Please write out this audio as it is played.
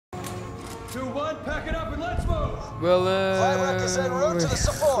2-1, pack it up and let's move. Well,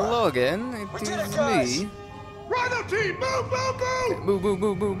 Hello again. It is me. Rhino team, move, move,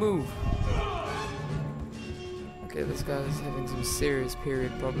 move! Okay, move. Okay, this guy's having some serious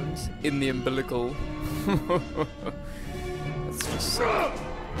period problems in the umbilical. That's just so...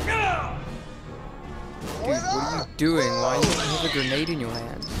 Dude, what are you doing? Why do you have a grenade in your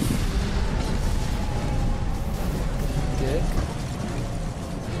hand? Dick.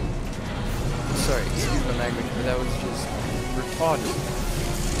 Sorry, excuse my language, but that was just retarded.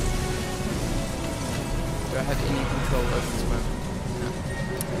 Do I have any control over this moment? No.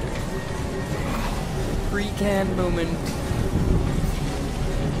 Pre-can moment.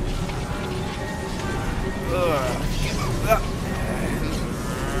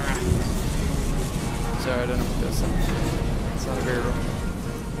 Sorry, I don't know what that sounds. It's not very wrong.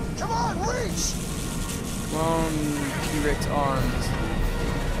 Come on, reach! Come on, T-Rex arms.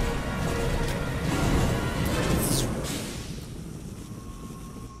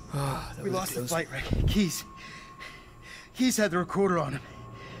 We lost the fight, right? Keys had the recorder on him.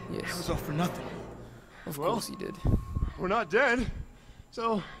 Yes. That was all for nothing. Of course he did. We're not dead.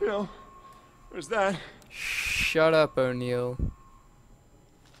 So, you know, there's that. Shut up, O'Neill.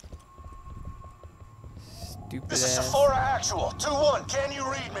 Stupid This is ass. Sephora Actual. 2-1, can you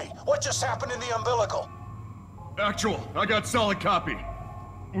read me? What just happened in the umbilical? Actual, I got solid copy.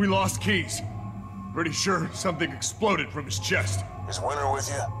 We lost Keys. Pretty sure something exploded from his chest. Is Winter with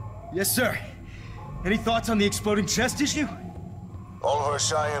you? Yes, sir. Any thoughts on the exploding chest issue? All of our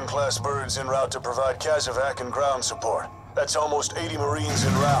Cheyenne-class birds en route to provide Casevac and ground support. That's almost 80 Marines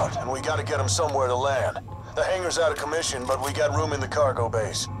en route, and we gotta get them somewhere to land. The hangar's out of commission, but we got room in the cargo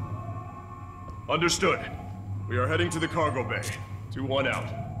base. Understood. We are heading to the cargo bay. 2-1 out.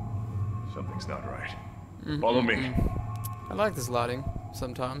 Something's not right. Follow me. I like this lighting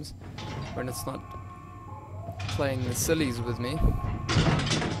sometimes when it's not playing the sillies with me.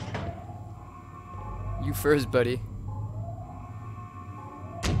 You first, buddy.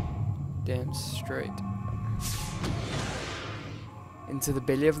 Damn straight. Into the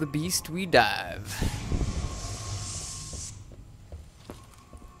belly of the beast we dive.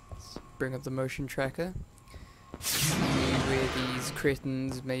 Let's bring up the motion tracker. See where these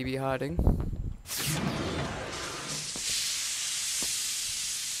cretins may be hiding.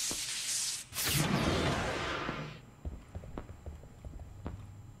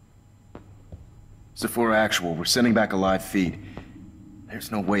 Sephora Actual, we're sending back a live feed.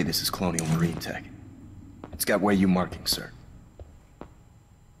 There's no way this is Colonial Marine Tech. It's got where you marking, sir.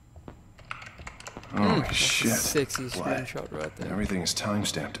 Oh, That's shit. a sexy screenshot right there. Everything is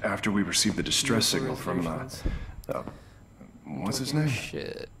timestamped after we received the distress signal from, what's his name?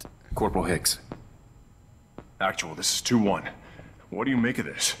 Shit. Corporal Hicks. Actual, this is 2-1. What do you make of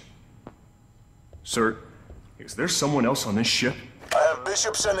this? Sir, is there someone else on this ship? I have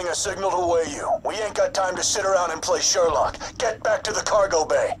Bishop sending a signal to weigh you. We ain't got time to sit around and play Sherlock. Get back to the cargo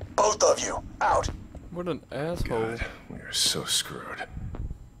bay. Both of you. Out. What an asshole. God, we are so screwed.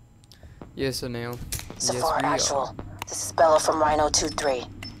 Yes, O'Neill. Yes, Sephora we Actual. are. This is Bella from Rhino 2-3.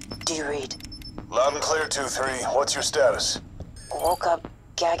 Do you read? Loud and clear, 2-3. What's your status? Woke up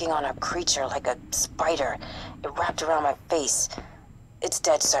gagging on a creature like a spider. It wrapped around my face. It's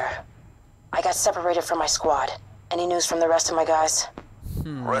dead, sir. I got separated from my squad. Any news from the rest of my guys?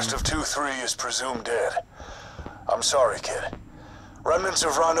 Rest of 2-3 is presumed dead. I'm sorry, kid. Remnants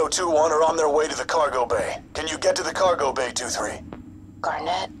of Rhino 2-1 are on their way to the cargo bay. Can you get to the cargo bay, 2-3?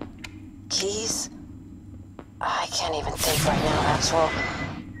 Garnett? Keys? I can't even think right now, Actual.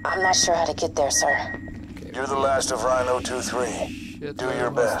 I'm not sure how to get there, sir. Okay, You're the last of Rhino 2-3. shit, Do man,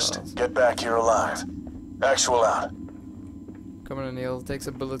 your best. hostiles. Get back here alive. Actual out. Come on, O'Neill. Take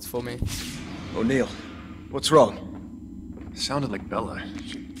some bullets for me. O'Neill, what's wrong? Sounded like Bella.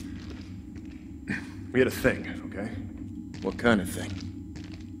 We had a thing, okay? What kind of thing?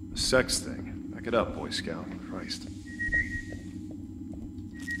 A sex thing. Back it up, Boy Scout. Christ.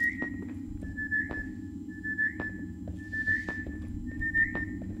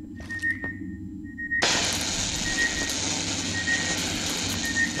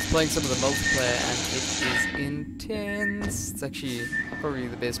 Playing some of the multiplayer and it is intense. It's actually probably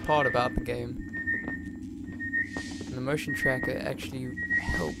the best part about the game. And the motion tracker actually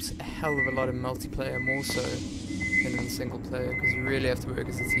helps a hell of a lot in multiplayer, more so than in single player, because you really have to work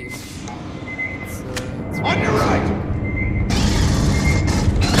as a team. It's On your right!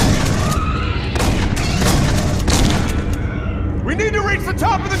 We need to reach the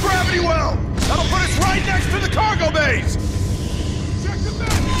top of the gravity well! That'll put us right next to the cargo bays! Check the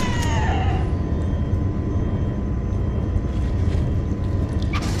map!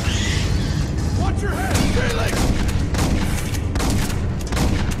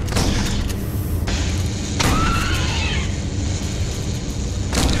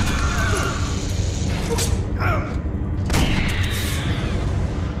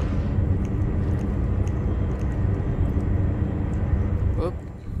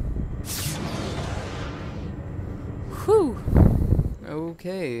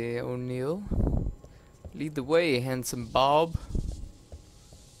 Okay, O'Neill. Lead the way, handsome Bob.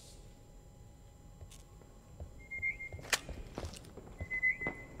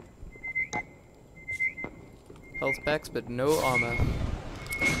 Health packs, but no armor.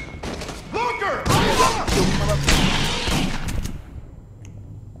 Longer!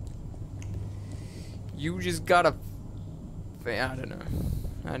 You just gotta... I don't know.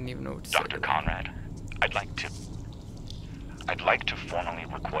 I don't even know what to say. Dr. Conrad, I'd like to formally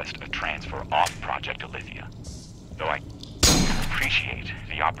request a transfer off Project Olivia. Though I appreciate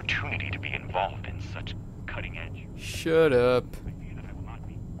the opportunity to be involved in such cutting edge. Shut up.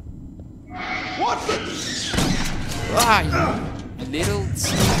 What the? Ah, you little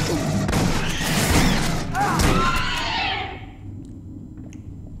sneak.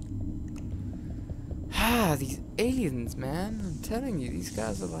 Ah, these aliens, man. I'm telling you, these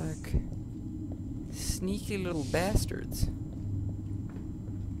guys are like sneaky little bastards.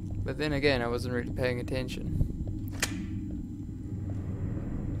 But then again, I wasn't really paying attention.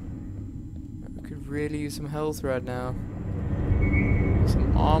 I could really use some health right now.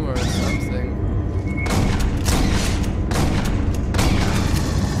 Some armor or something.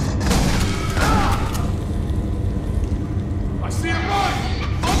 I see him run!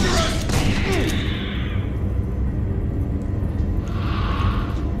 Under us!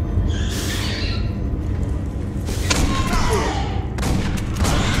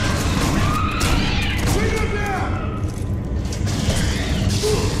 Shoot him down!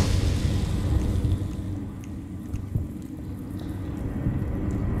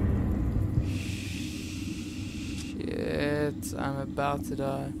 Shit, I'm about to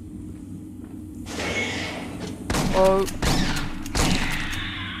die. Oh.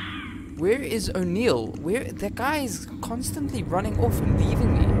 Where is O'Neill? That guy is constantly running off and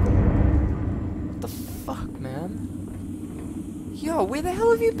leaving me. What the fuck, man? Yo, where the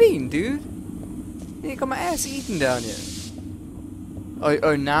hell have you been, dude? You got my ass eaten down here.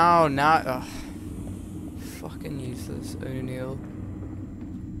 Oh, now. Ugh. Fucking useless, O'Neill.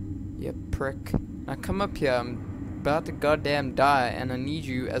 You prick. Now come up here. I'm about to goddamn die, and I need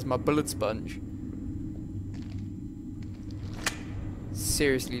you as my bullet sponge.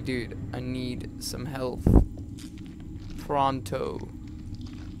 Seriously, dude, I need some health. Pronto.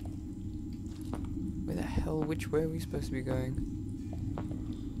 Where the hell, which way are we supposed to be going?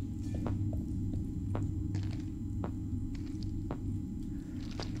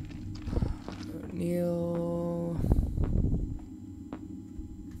 O'Neill.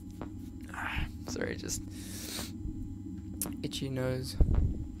 Sorry, just itchy nose.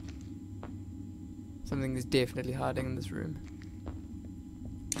 Something is definitely hiding in this room.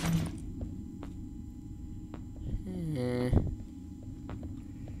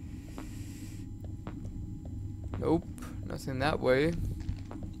 Nope, nothing that way.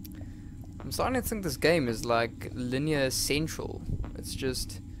 I'm starting to think this game is like linear central. It's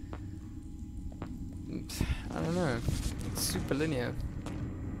just, I don't know, it's super linear.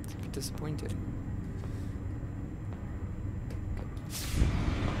 It's a bit disappointing.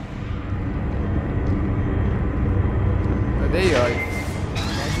 Oh, there you are.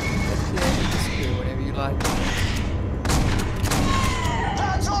 Whenever you like.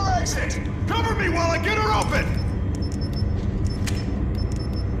 That's our exit! Cover me while I get her open!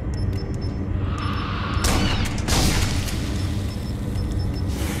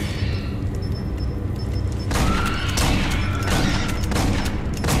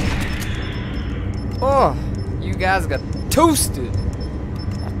 Oh, you guys got toasted.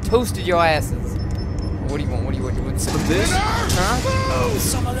 I toasted your asses. What do you want? What do you want? You want some of this? Huh? Oh,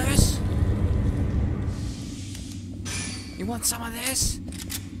 some of this? You want some of this?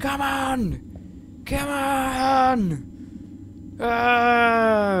 Come on! Come on!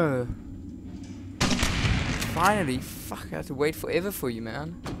 Finally, fuck, I have to wait forever for you,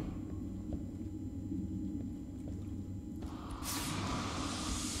 man.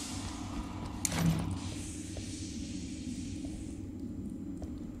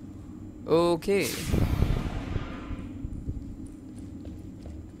 Okay.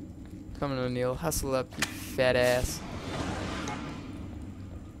 Come on, O'Neill, hustle up, you fat ass.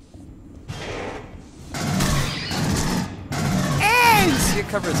 You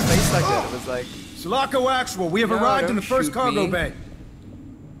cover his face like that. It was like, Sulaco Actual, we have No, arrived in don't the first shoot cargo me. bay.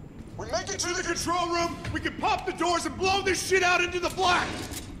 We make it to the control room, we can pop the doors and blow this shit out into the black!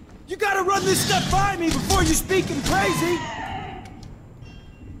 You gotta run this stuff by me before you speaking crazy.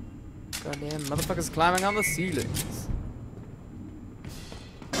 goddamn motherfuckers climbing on the ceilings.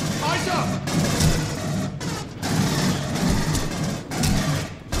 Eyes up!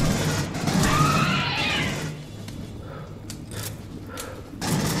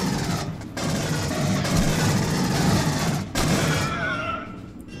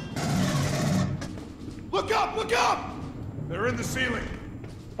 Look up! Look up! They're in the ceiling.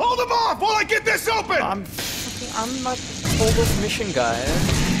 Hold them off while I get this open! I'm like total mission guy.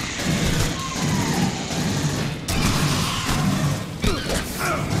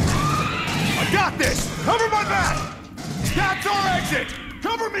 I got this! Cover my back! That's our exit!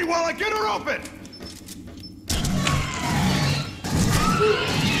 Cover me while I get her open!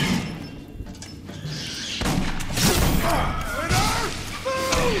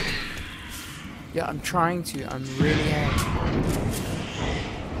 Yeah, I'm trying to. I'm really am.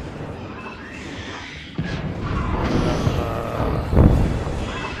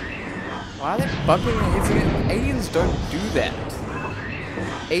 Why are they bumping and hitting it? Aliens don't do that.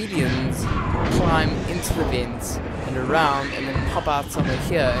 Aliens climb into the vents and around and then pop out somewhere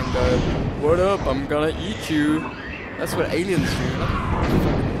here and go, "What up? I'm gonna eat you." That's what aliens do. Not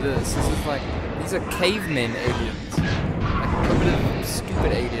fucking this. This is like, these are cavemen aliens. Like primitive,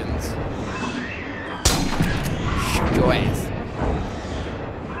 stupid aliens. Shoot your ass.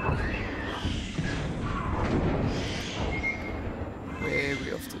 Where are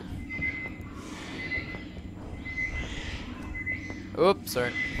we off to? Oops,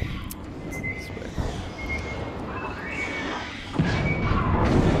 sorry. This way.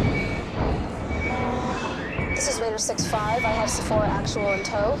 This is Raider 6-5. I have Sephora Actual in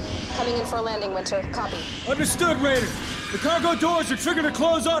tow. Coming in for a landing, Winter. Copy. Understood, Raider. The cargo doors are triggered to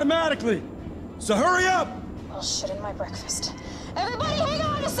close automatically. So hurry up! Well, shit in my breakfast. Everybody hang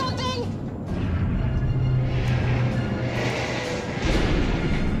on to something!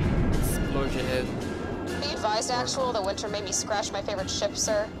 Explosion head. Be advised, Actual, that Winter made me scratch my favorite ship,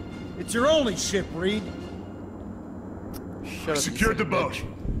 sir. It's your only ship, Reed. Shut up. Secured the boat.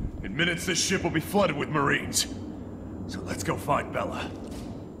 In minutes, this ship will be flooded with Marines. So let's go find Bella.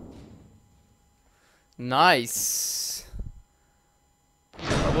 Nice.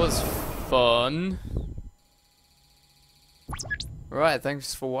 That was fun. Right,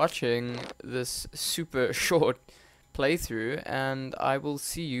 thanks for watching this super short playthrough, and I will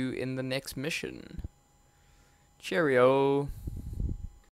see you in the next mission. Cheerio.